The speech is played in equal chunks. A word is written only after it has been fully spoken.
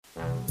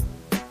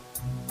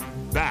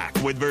back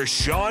with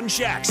Vershawn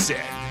Jackson.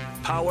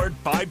 Powered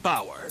by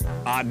Bauer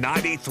on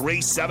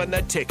 93.7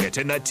 The Ticket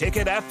and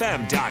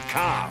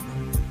theticketfm.com.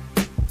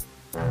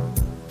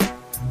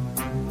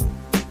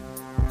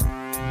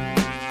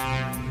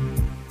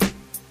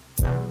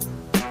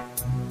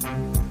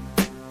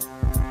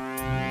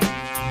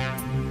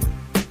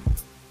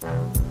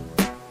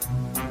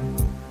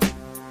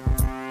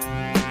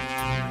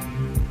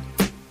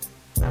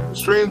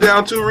 Stream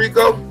down too,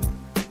 Rico?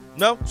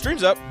 No,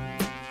 stream's up.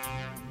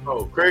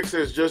 Oh, Craig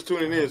says just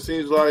tuning in.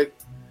 Seems like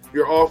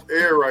you're off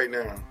air right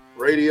now.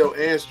 Radio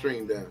and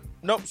stream down.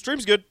 Nope,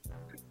 stream's good.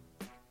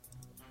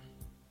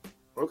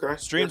 Okay.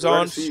 Stream's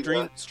on,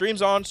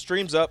 streams on,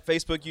 streams up.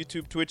 Facebook,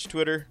 YouTube, Twitch,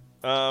 Twitter.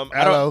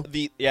 Allo.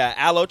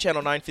 Allo,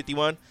 channel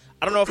 951.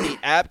 I don't know if the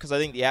app, because I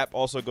think the app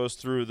also goes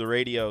through the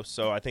radio,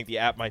 so I think the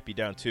app might be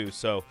down too.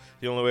 So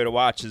the only way to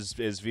watch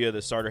is via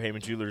the Starter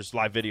Heyman Jewelers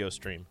live video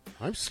stream.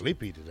 I'm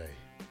sleepy today.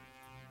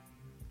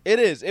 It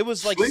is. It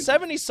was like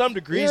 70-some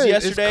degrees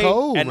yesterday, it's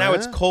cold, and now man.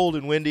 it's cold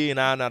and windy, and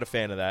I'm not a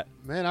fan of that.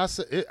 Man,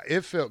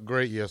 it felt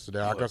great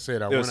yesterday. Like I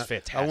said, it was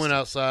fantastic. I went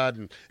outside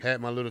and had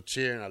my little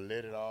chair, and I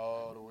let it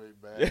all the way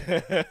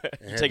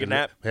back. Take a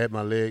nap? Had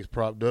my legs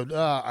propped up.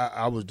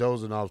 I was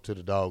dozing off till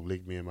the dog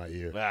licked me in my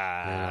ear.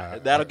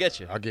 That'll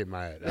get you. I get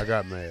mad. I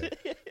got mad.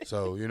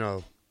 So,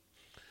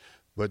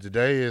 but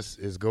today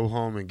is go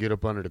home and get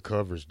up under the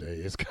covers day.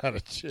 It's kind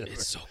of chill.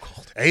 It's so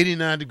cold.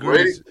 89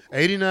 degrees.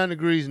 89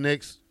 degrees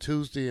next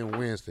Tuesday and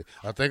Wednesday.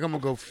 I think I'm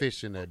gonna go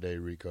fishing that day,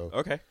 Rico.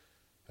 Okay.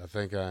 I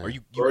think I am. Are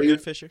you a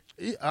good fisher?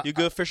 Yeah, you a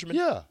good fisherman?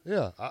 Yeah.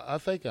 I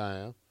think I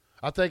am.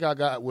 I think I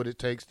got what it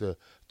takes to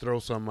throw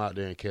something out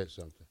there and catch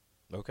something.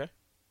 Okay.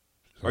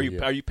 So,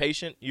 are you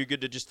patient? You're good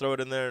to just throw it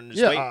in there and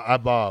just yeah, wait? I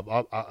bob.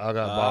 I got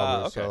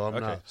bobbers, okay, so I'm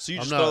okay. not. So you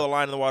just throw the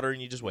line in the water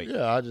and you just wait?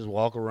 Yeah, I just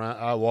walk around.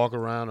 I walk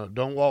around.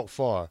 Don't walk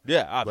far.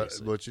 Yeah,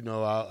 obviously. But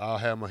I'll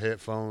have my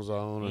headphones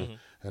on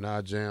and I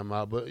jam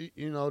out. But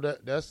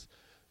that's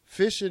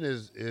fishing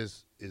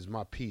is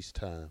my peace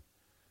time.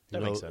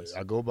 That makes sense.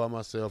 I go by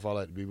myself. I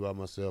like to be by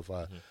myself.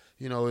 It's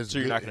so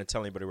you're not going to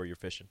tell anybody where you're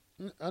fishing?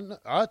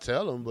 I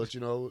tell them, but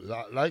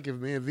like if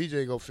me and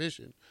VJ go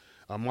fishing,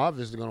 I'm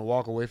obviously going to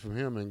walk away from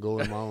him and go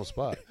in my own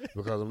spot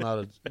because I'm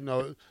not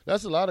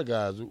that's a lot of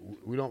guys.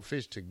 We don't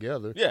fish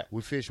together. Yeah.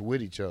 We fish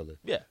with each other.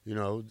 Yeah.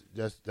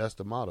 That's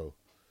the motto.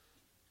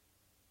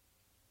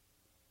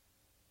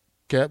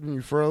 Captain,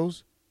 you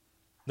froze?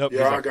 Nope.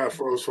 Yeah, I got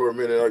froze for a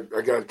minute.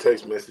 I got a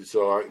text message,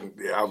 so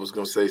I was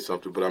going to say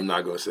something, but I'm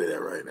not going to say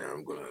that right now.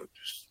 I'm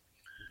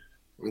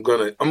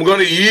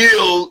gonna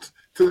yield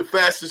to the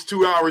fastest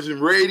 2 hours in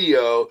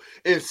radio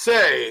and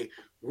say,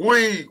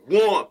 we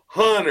want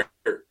Hunter.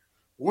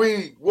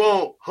 We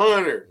want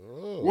Hunter.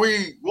 Oh.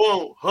 We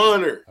want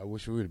Hunter. I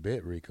wish we would have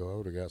bet, Rico. I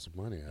would have got some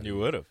money out of it. You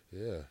would have.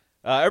 Yeah.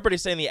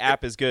 Everybody's saying the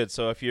app is good.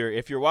 So if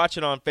you're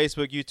watching on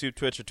Facebook, YouTube,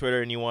 Twitch, or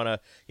Twitter, and you want to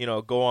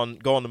go on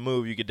the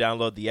move, you could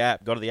download the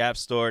app. Go to the App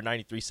Store,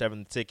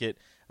 93.7 The Ticket,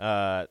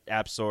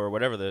 App Store,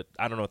 whatever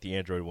I don't know what the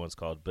Android one's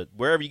called, but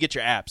wherever you get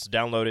your apps,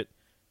 download it.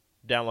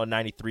 Download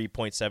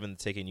 93.7 The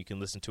Ticket, and you can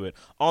listen to it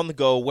on the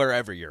go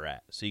wherever you're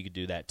at. So you could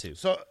do that too.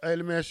 So hey,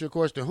 let me ask you a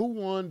question. Who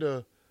won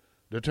the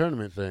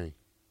tournament thing?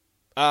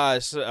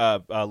 It's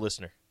a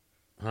listener.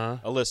 Huh?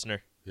 A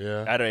listener.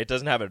 Yeah. It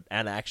doesn't have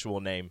an actual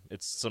name.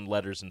 It's some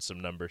letters and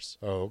some numbers.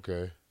 Oh,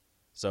 okay.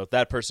 So if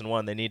that person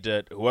won,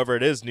 whoever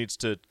it is needs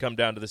to come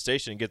down to the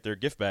station and get their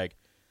gift bag.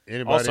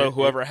 Anybody, also,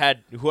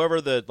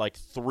 whoever the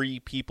three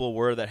people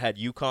were that had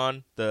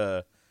UConn,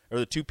 the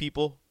two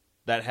people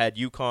that had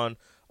UConn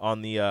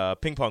on the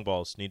ping pong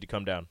balls need to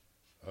come down.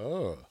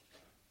 Oh.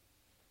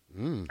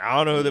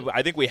 I don't know.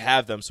 I think we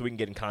have them, so we can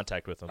get in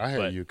contact with them. I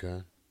had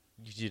UConn.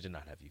 You did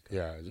not have UConn.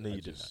 Yeah. No,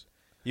 you did not.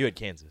 You had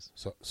Kansas.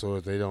 So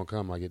if they don't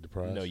come, I get the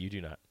prize? No, you do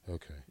not.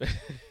 Okay.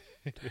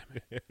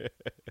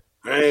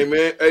 Hey,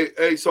 man.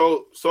 Hey.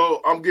 So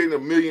I'm getting a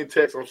million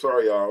texts. I'm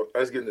sorry, y'all. I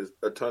was getting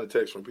a ton of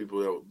texts from people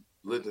that were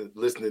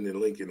listening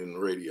and linking in the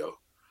radio.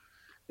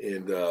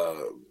 And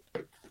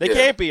they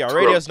can't be. Our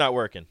radio's not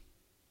working.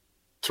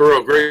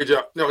 Terrell, great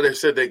job. No, they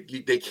said they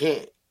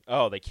can't.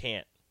 Oh, they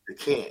can't. They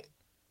can't.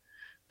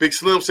 Big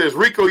Slim says,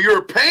 Rico, you're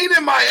a pain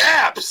in my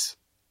apps.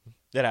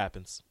 That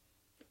happens.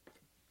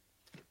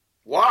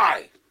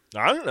 Why?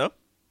 I don't know.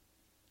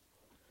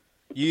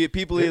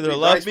 People either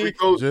love me.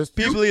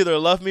 People either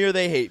love me or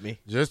they hate me.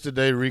 Just the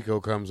day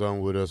Rico comes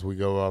on with us, we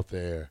go off the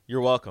air.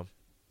 You're welcome.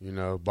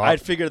 Bach, I'd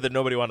figured that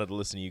nobody wanted to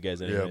listen to you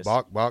guys anyways.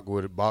 Yeah, Bach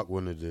wouldn't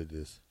have did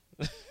this.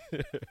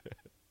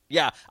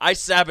 Yeah, I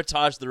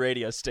sabotaged the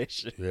radio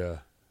station.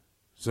 Yeah.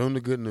 Soon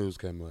the good news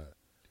came out.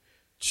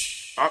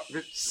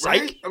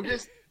 Psych. Right? I'm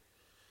just.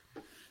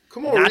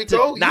 Come on,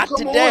 Rico. Not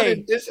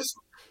today. It's just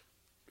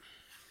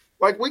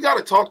we got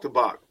to talk to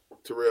Bach,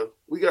 Terrell.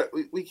 We can't.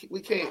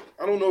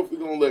 I don't know if we're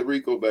gonna let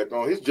Rico back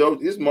on. His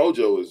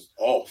mojo is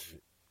off.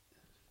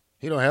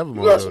 He don't have a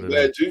mojo. You got some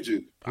today. bad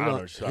juju. He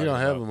don't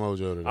have a mojo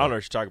today. I don't know what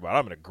you're talking about.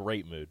 I'm in a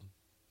great mood.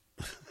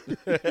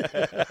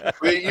 I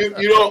mean,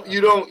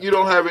 you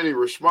don't have any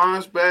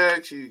response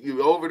backs.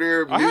 You over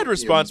there. I had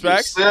response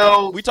backs.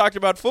 We talked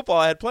about football.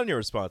 I had plenty of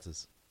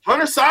responses.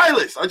 Hunter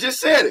Sallis. I just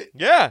said it.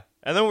 Yeah,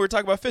 and then we were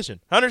talking about fishing.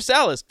 Hunter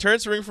Sallis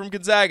transferring from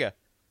Gonzaga.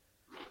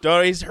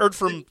 He's heard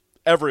from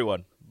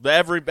everyone.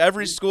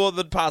 Every school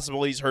that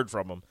possible, he's heard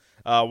from him,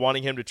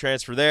 wanting him to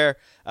transfer there.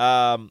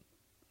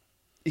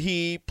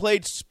 He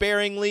played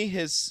sparingly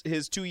his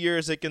 2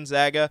 years at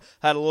Gonzaga.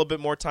 Had a little bit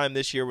more time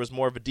this year. Was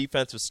more of a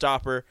defensive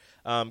stopper.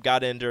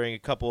 Got in during a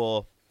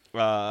couple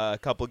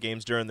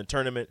games during the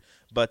tournament.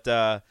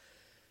 But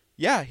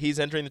yeah, he's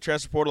entering the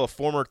transfer portal. A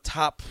former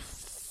top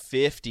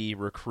 50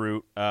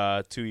 recruit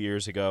 2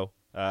 years ago,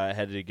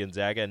 headed to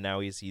Gonzaga, and now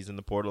he's in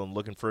the portal and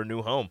looking for a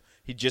new home.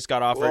 He just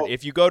got offered. Well,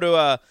 if you go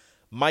to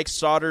Mike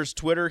Sauter's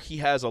Twitter, he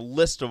has a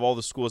list of all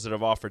the schools that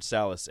have offered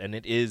Sallis, and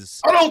it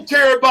is I don't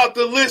care about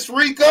the list,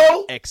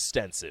 Rico.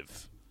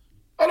 extensive.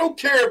 I don't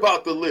care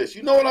about the list.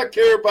 You know what I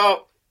care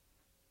about?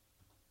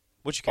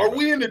 What you care Are about?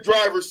 we in the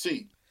driver's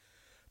seat?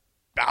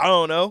 I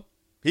don't know.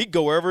 He can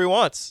go wherever he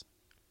wants.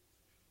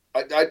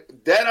 I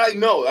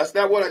know. That's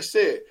not what I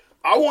said.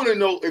 I want to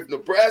know if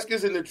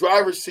Nebraska's in the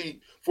driver's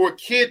seat for a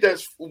kid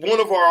that's one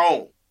of our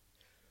own.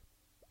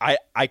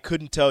 I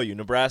couldn't tell you.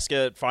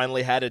 Nebraska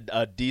finally had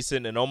a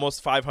decent and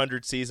almost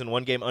 500 season,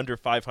 one game under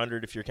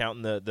 500 if you're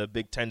counting the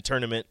Big Ten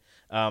tournament,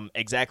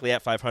 exactly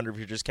at 500 if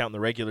you're just counting the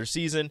regular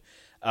season.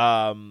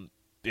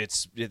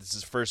 It's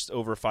his first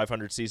over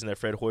 500 season that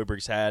Fred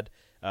Hoiberg's had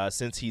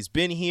since he's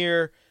been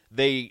here.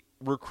 They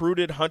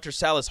recruited Hunter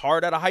Sallis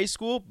hard out of high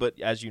school, but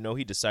as you know,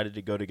 he decided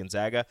to go to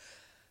Gonzaga.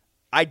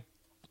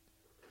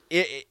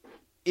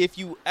 If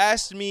you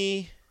asked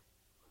me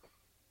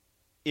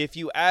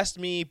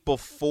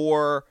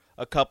before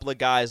a couple of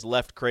guys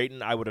left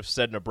Creighton, I would have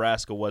said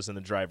Nebraska was in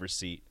the driver's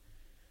seat.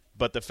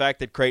 But the fact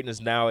that Creighton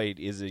is now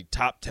is a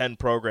top 10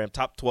 program,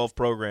 top 12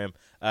 program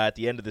at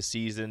the end of the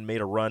season,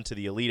 made a run to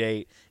the Elite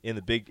Eight in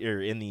the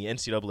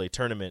NCAA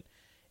tournament,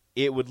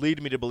 it would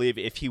lead me to believe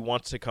if he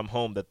wants to come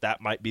home that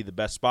might be the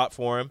best spot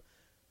for him,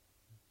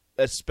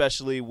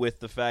 especially with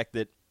the fact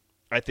that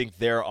I think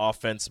their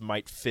offense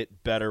might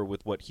fit better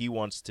with what he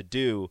wants to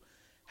do.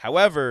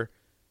 However,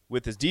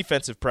 with his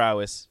defensive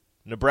prowess,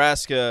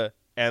 Nebraska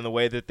and the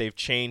way that they've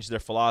changed their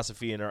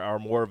philosophy and are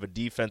more of a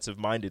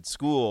defensive-minded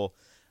school,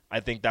 I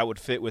think that would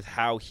fit with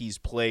how he's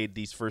played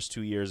these first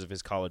 2 years of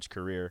his college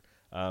career.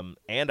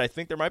 And I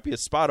think there might be a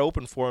spot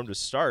open for him to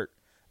start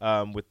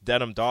with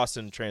Denham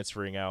Dawson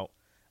transferring out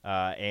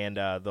and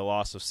the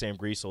loss of Sam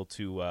Griesel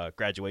to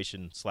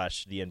graduation /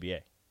 the NBA.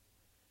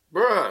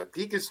 Bruh,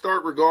 he can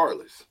start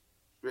regardless.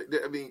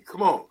 I mean,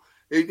 come on.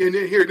 And then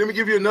here, let me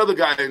give you another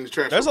guy in the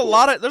transfer There's a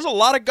portal.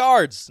 lot of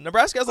guards.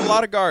 Nebraska has a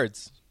lot of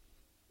guards.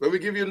 Let me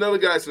give you another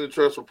guy in the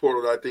transfer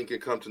portal that I think can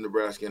come to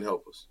Nebraska and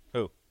help us.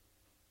 Who?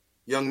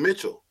 Young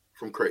Mitchell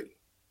from Creighton.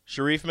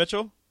 Sharif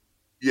Mitchell?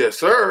 Yes,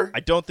 sir.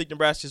 I don't think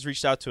Nebraska's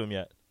reached out to him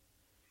yet.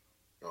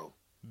 Oh.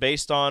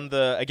 Based on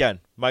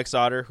Mike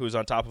Sauter, who's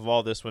on top of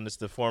all this when it's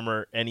the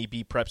former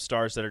NEB prep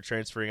stars that are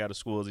transferring out of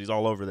schools. He's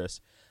all over this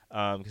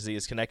because he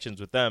has connections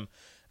with them.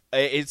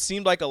 It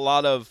seemed like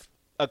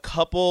a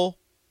couple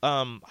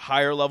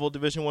higher level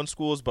Division I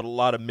schools, but a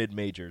lot of mid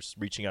majors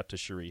reaching out to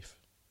Sharif.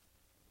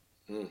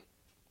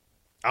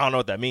 I don't know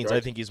what that means. Right. I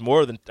think he's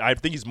more than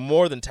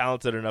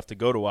talented enough to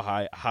go to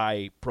a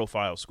high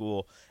profile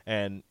school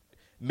and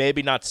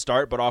maybe not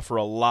start, but offer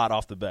a lot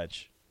off the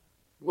bench.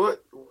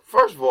 What?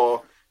 First of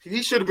all,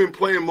 he should have been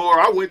playing more.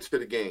 I went to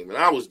the game, and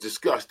I was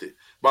disgusted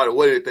by the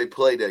way that they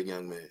played that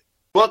young man.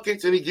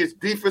 Buckets, and he gets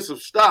defensive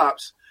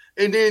stops,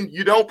 and then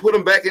you don't put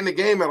him back in the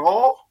game at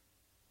all?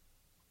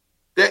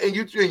 And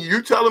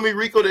you telling me,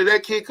 Rico,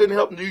 that kid couldn't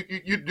help him? Do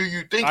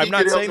you think he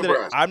could help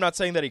Nebraska? I'm not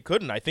saying that he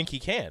couldn't. I think he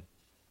can.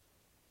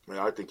 Man,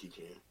 I think he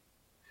can.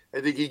 I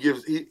think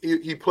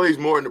he plays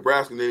more in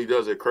Nebraska than he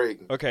does at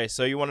Creighton. Okay,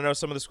 so you want to know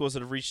some of the schools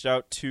that have reached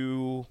out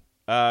to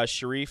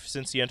Sharif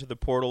since he entered the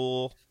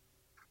portal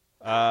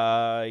 2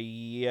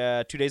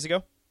 days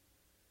ago?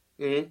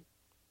 Mm-hmm.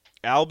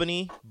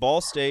 Albany, Ball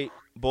State,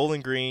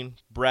 Bowling Green,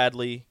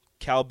 Bradley,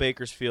 Cal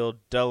Bakersfield,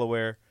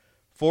 Delaware,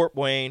 Fort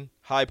Wayne,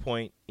 High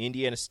Point,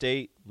 Indiana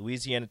State,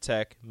 Louisiana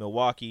Tech,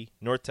 Milwaukee,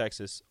 North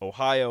Texas,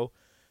 Ohio,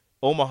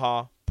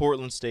 Omaha,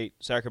 Portland State,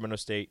 Sacramento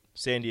State,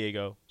 San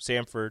Diego,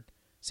 Samford,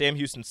 Sam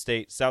Houston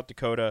State, South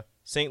Dakota,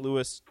 St.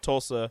 Louis,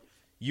 Tulsa,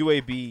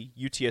 UAB,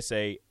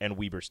 UTSA, and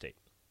Weber State.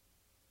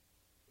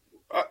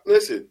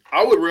 Listen,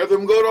 I would rather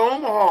him go to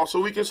Omaha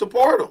so we can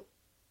support him.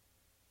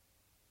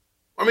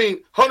 I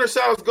mean, Hunter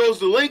Sallis goes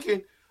to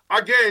Lincoln.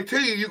 I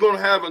guarantee you're going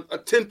to have a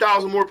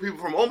 10,000 more people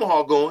from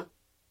Omaha going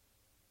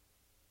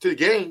to the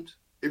games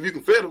if you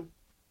can fit them.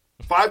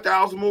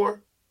 5,000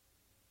 more.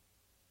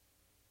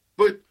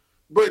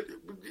 But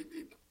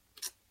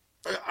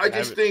I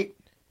just think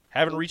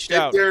haven't reached if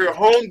out. they're a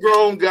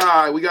homegrown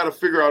guy, we got to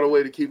figure out a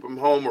way to keep him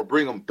home or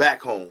bring him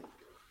back home.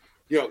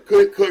 You know,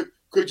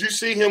 could you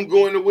see him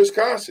going to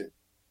Wisconsin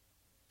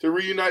to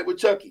reunite with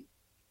Chucky?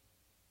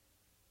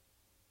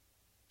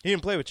 He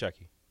didn't play with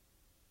Chucky.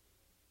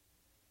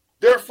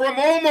 They're from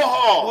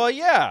Omaha. Well,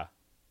 yeah.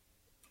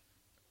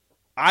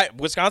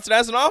 Wisconsin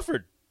hasn't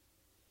offered.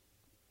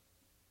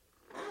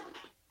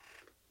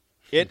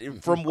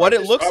 From what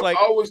it looks like,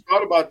 I always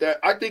thought about that.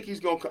 I think he's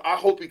going to – I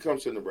hope he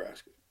comes to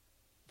Nebraska.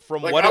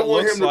 From what it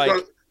looks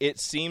like, it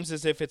seems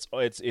as if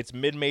it's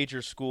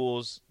mid-major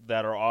schools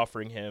that are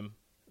offering him.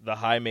 The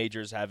high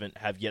majors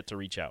have yet to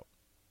reach out.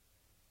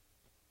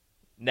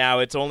 Now,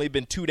 it's only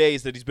been 2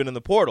 days that he's been in the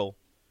portal,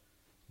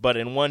 but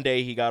in one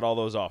day he got all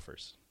those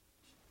offers.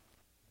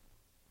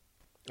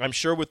 I'm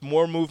sure with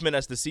more movement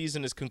as the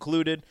season is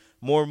concluded,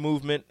 more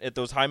movement at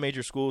those high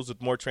major schools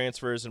with more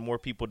transfers and more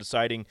people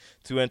deciding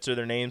to enter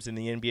their names in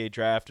the NBA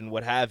draft and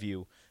what have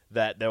you,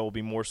 that there will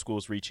be more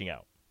schools reaching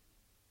out.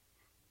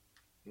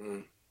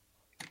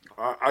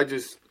 I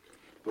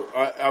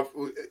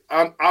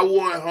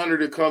want Hunter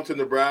to come to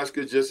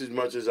Nebraska just as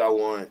much as I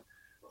want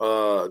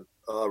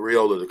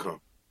Riola to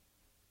come.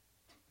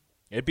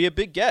 It'd be a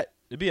big get.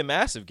 It'd be a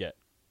massive get.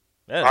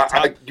 If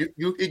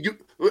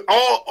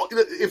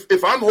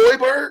I'm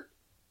Hoiberg,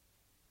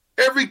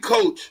 every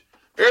coach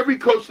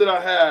that I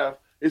have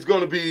is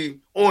going to be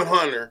on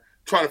Hunter,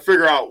 trying to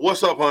figure out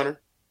what's up, Hunter.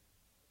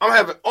 I'm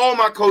having all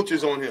my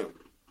coaches on him.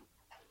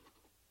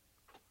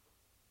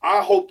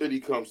 I hope that he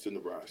comes to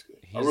Nebraska.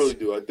 I really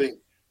do. I think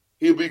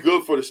he'll be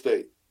good for the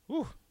state.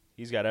 Whew,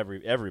 he's got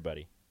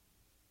everybody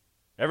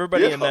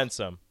and then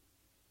some.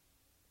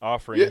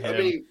 Offering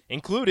him,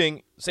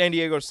 including San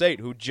Diego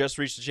State, who just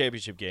reached the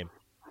championship game.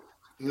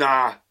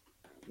 Nah.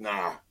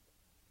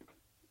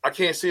 I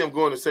can't see him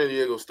going to San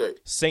Diego State.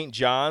 St.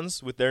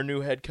 John's with their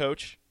new head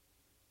coach,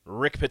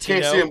 Rick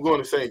Pitino. Can't see him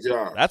going to St.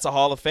 John's. That's a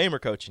Hall of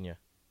Famer coaching you.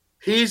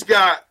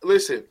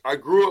 Listen, I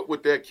grew up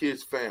with that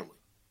kid's family.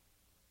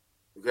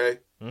 Okay?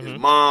 Mm-hmm. His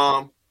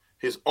mom,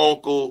 his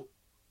uncle,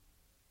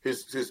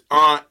 his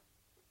aunt.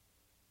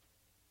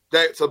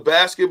 That's a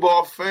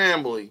basketball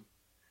family.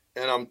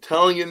 And I'm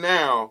telling you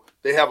now,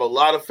 they have a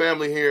lot of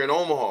family here in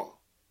Omaha.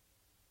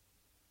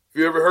 If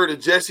you ever heard of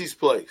Jesse's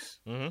Place,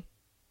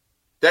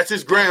 that's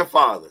his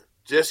grandfather.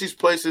 Jesse's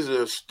Place is a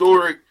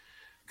historic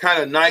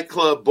kind of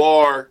nightclub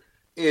bar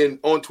on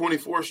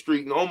 24th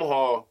Street in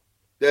Omaha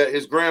that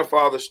his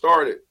grandfather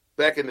started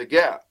back in the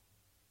Gap.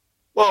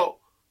 Well,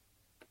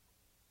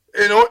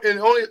 in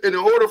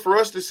order for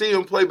us to see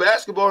him play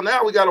basketball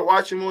now, we got to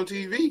watch him on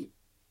TV.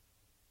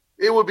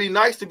 It would be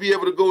nice to be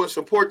able to go and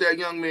support that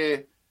young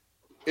man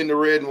in the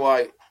red and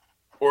white,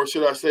 or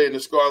should I say in the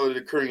scarlet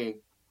and cream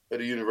at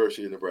the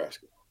University of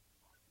Nebraska.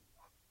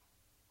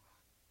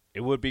 It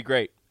would be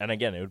great. And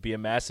again, it would be a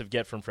massive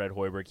get from Fred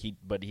Hoiberg.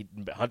 But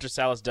Hunter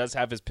Sallis does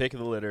have his pick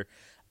of the litter.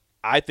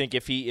 I think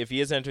if he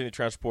is entering the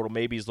transfer portal,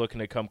 maybe he's looking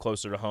to come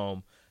closer to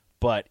home.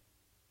 But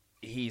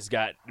he's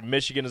got –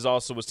 Michigan is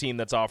also a team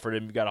that's offered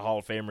him. You've got a Hall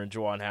of Famer in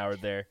Juwan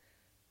Howard there.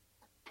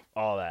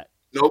 All that.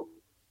 Nope.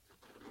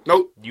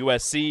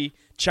 USC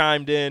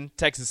chimed in.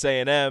 Texas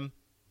A&M.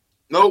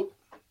 Nope.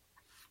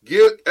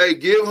 Give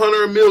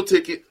Hunter a meal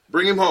ticket.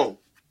 Bring him home.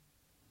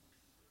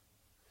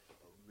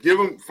 Give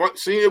him,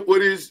 see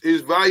what his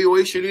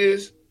valuation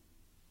is.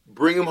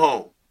 Bring him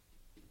home.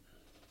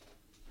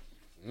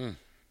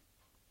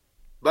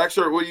 Black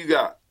Shirt, what do you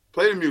got?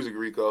 Play the music,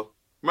 Rico.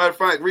 Matter of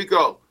fact,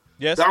 Rico.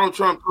 Yes. Donald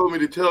Trump told me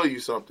to tell you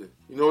something.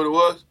 You know what it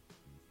was?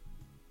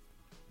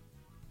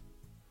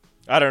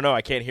 I don't know.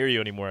 I can't hear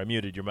you anymore. I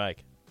muted your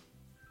mic.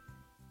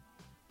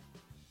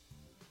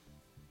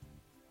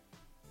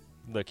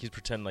 Look, he's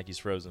pretending like he's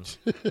frozen.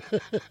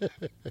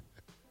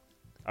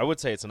 I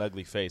would say it's an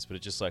ugly face, but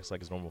it just looks like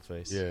his normal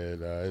face. Yeah,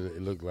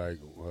 it looked like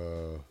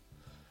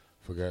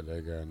forgot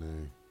that guy's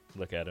name.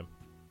 Look at him.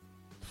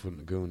 From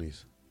the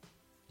Goonies.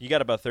 You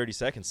got about 30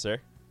 seconds, sir.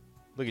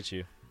 Look at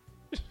you.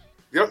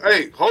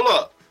 Hey, hold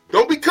up.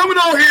 Don't be coming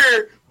on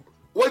here.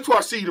 Wait till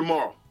I see you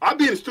tomorrow. I'll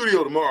be in the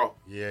studio tomorrow.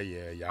 Yeah.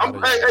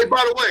 Hey,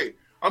 by the way,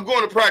 I'm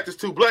going to practice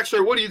too. Black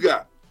Shirt, what do you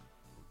got?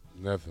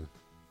 Nothing.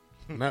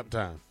 Nap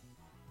time.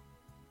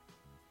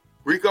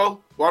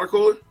 Rico, water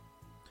cooler?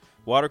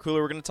 Water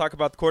cooler, we're going to talk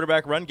about the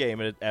quarterback run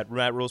game at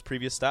Matt Rule's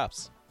previous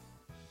stops.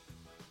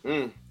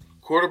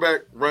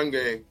 Quarterback run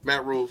game,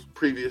 Matt Rule's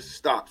previous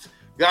stops.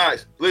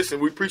 Guys,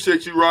 listen, we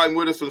appreciate you riding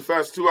with us for the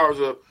first 2 hours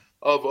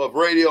of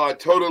radio. I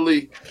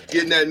totally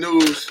getting that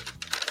news,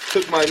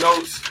 took my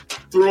notes,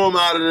 threw them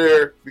out of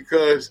there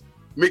because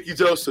Mickey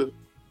Joseph,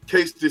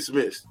 case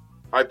dismissed.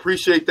 I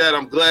appreciate that.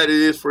 I'm glad it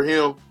is for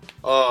him.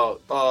 We're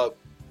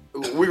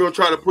going to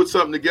try to put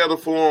something together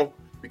for him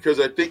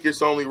because I think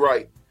it's only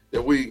right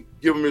that we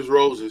give him his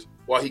roses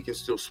while he can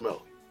still smell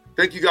them.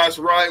 Thank you guys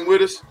for riding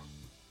with us.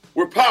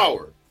 We're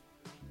powered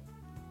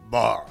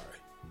by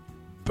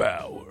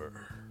Bauer.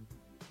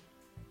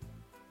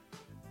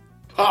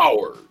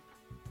 Powered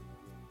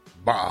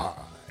by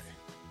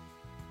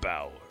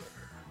Bauer.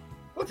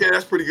 Okay,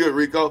 that's pretty good,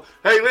 Rico.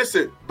 Hey,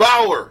 listen,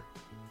 Bauer.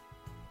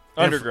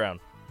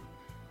 Underground.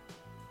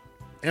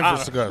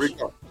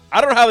 Infrastructure. I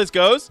don't know how this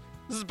goes.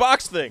 This is a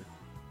box thing.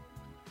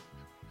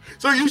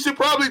 So you should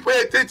probably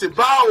pay attention.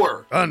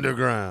 Bauer.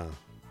 Underground.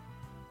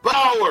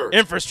 Bauer.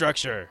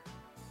 Infrastructure.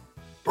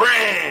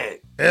 Brand.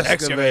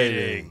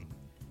 Excavating.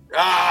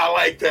 I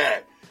like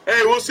that.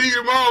 Hey, we'll see you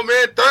tomorrow,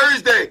 man.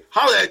 Thursday.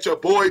 Holla at your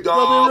boy,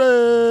 dog.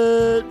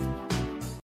 Love you, Red.